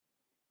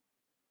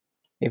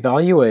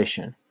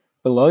Evaluation.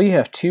 Below you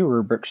have two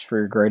rubrics for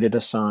your graded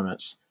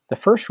assignments. The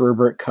first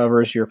rubric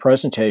covers your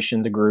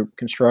presentation the group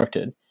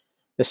constructed.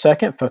 The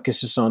second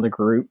focuses on the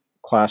group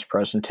class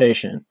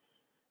presentation.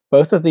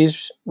 Both of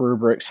these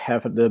rubrics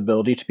have the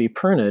ability to be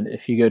printed.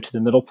 If you go to the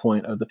middle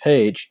point of the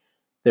page,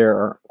 there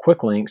are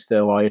quick links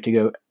that allow you to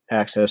go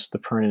access the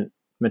printed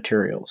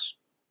materials.